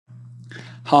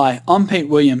Hi, I'm Pete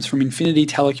Williams from Infiniti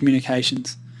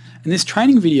Telecommunications, and this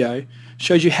training video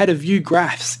shows you how to view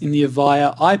graphs in the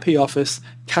Avaya IP Office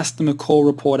Customer Call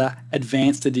Reporter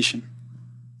Advanced Edition.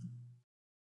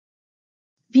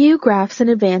 View graphs in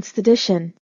Advanced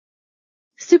Edition.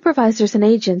 Supervisors and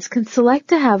agents can select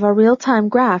to have a real-time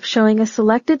graph showing a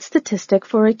selected statistic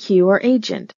for a queue or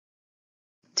agent.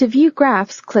 To view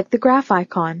graphs, click the graph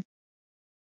icon.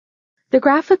 The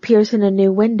graph appears in a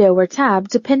new window or tab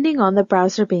depending on the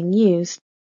browser being used.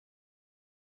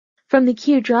 From the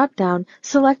queue drop-down,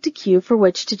 select a queue for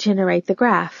which to generate the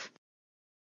graph.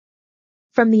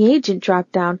 From the agent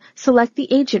drop-down, select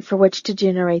the agent for which to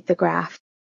generate the graph.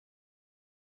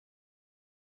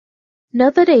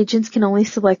 Note that agents can only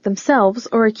select themselves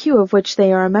or a queue of which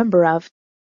they are a member of.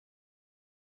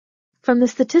 From the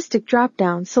statistic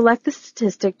drop-down, select the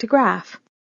statistic to graph.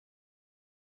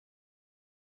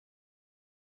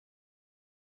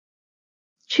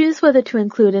 Choose whether to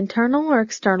include internal or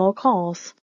external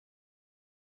calls.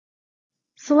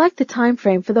 Select the time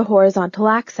frame for the horizontal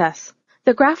axis.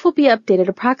 The graph will be updated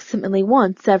approximately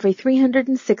once every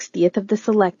 360th of the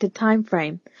selected time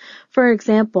frame. For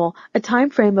example, a time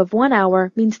frame of 1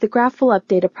 hour means the graph will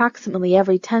update approximately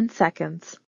every 10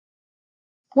 seconds.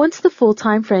 Once the full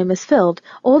time frame is filled,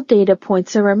 old data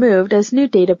points are removed as new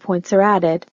data points are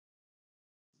added.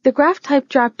 The graph type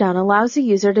drop-down allows a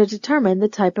user to determine the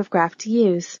type of graph to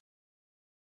use.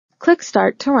 Click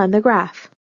Start to run the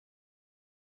graph.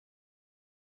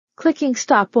 Clicking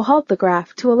Stop will halt the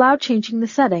graph to allow changing the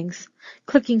settings.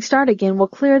 Clicking Start again will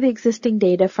clear the existing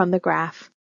data from the graph.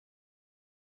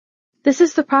 This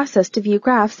is the process to view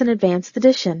graphs in Advanced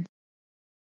Edition.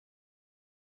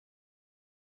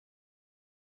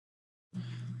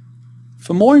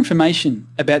 For more information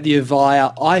about the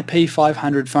Avaya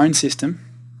IP500 phone system,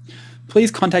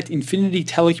 please contact Infiniti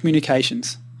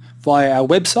Telecommunications via our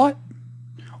website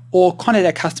or contact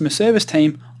our customer service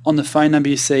team on the phone number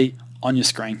you see on your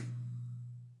screen.